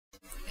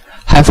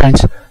Hi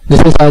friends,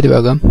 this is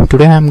Adivagam.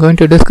 Today I am going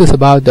to discuss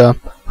about the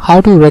how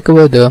to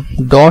recover the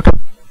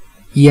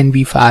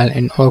 .env file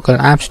in Oracle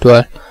Apps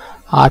 12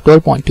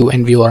 R12.2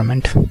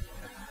 environment.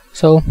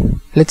 So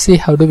let's see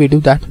how do we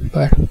do that,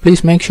 but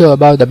please make sure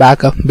about the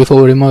backup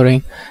before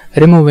removing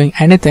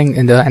anything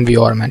in the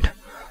environment.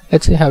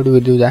 Let's see how do we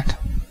do that.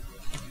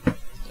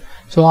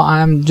 So I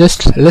am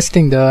just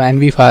listing the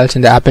env files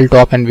in the Apple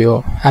top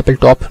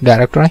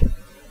directory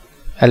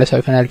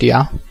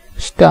ls-ltr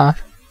star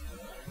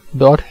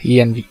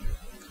 .env,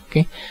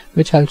 okay,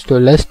 which helps to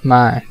list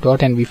my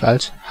 .env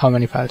files. How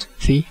many files?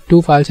 See,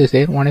 two files is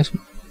there. One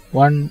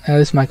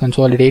is my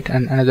consolidate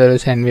and another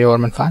is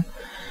environment file.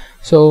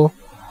 So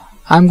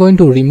I'm going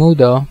to remove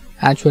the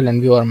actual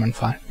environment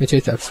file, which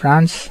is the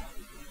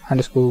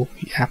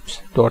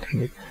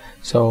France_apps.env.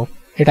 So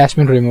it has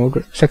been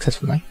removed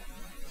successfully.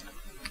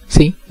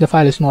 See, the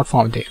file is not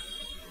found there.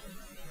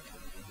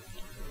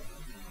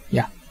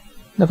 Yeah,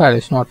 the file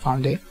is not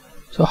found there.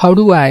 So how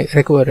do I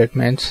recover it?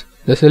 Means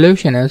the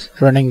solution is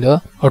running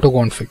the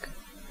autoconfig.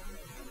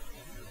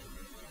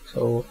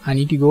 So I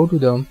need to go to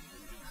the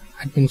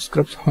admin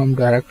scripts home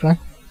directory,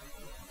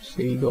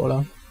 see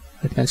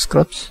 $admin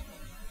scripts,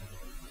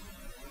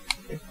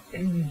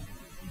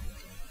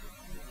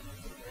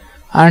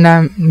 and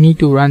I need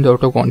to run the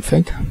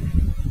autoconfig.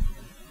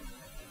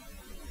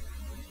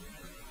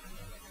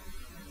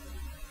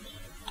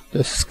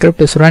 The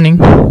script is running.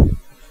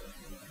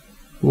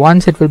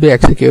 Once it will be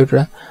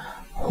executed,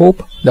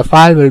 hope the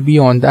file will be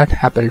on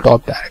that Apple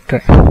top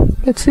directory.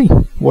 Let's see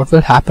what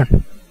will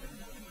happen.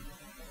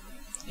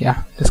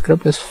 Yeah, the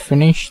script is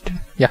finished.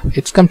 Yeah,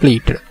 it's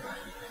completed,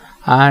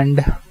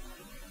 and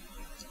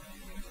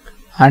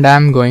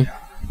I'm going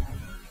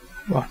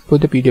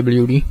put the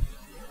pwd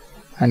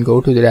and go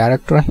to the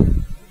directory.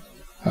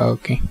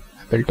 Okay,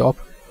 Apple top.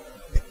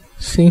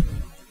 See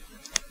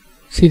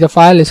the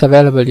file is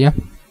available. Yeah,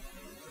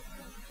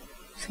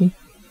 see,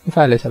 the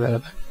file is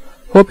available.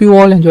 Hope you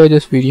all enjoy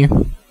this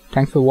video.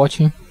 Thanks for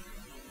watching.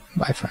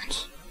 Bye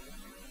friends.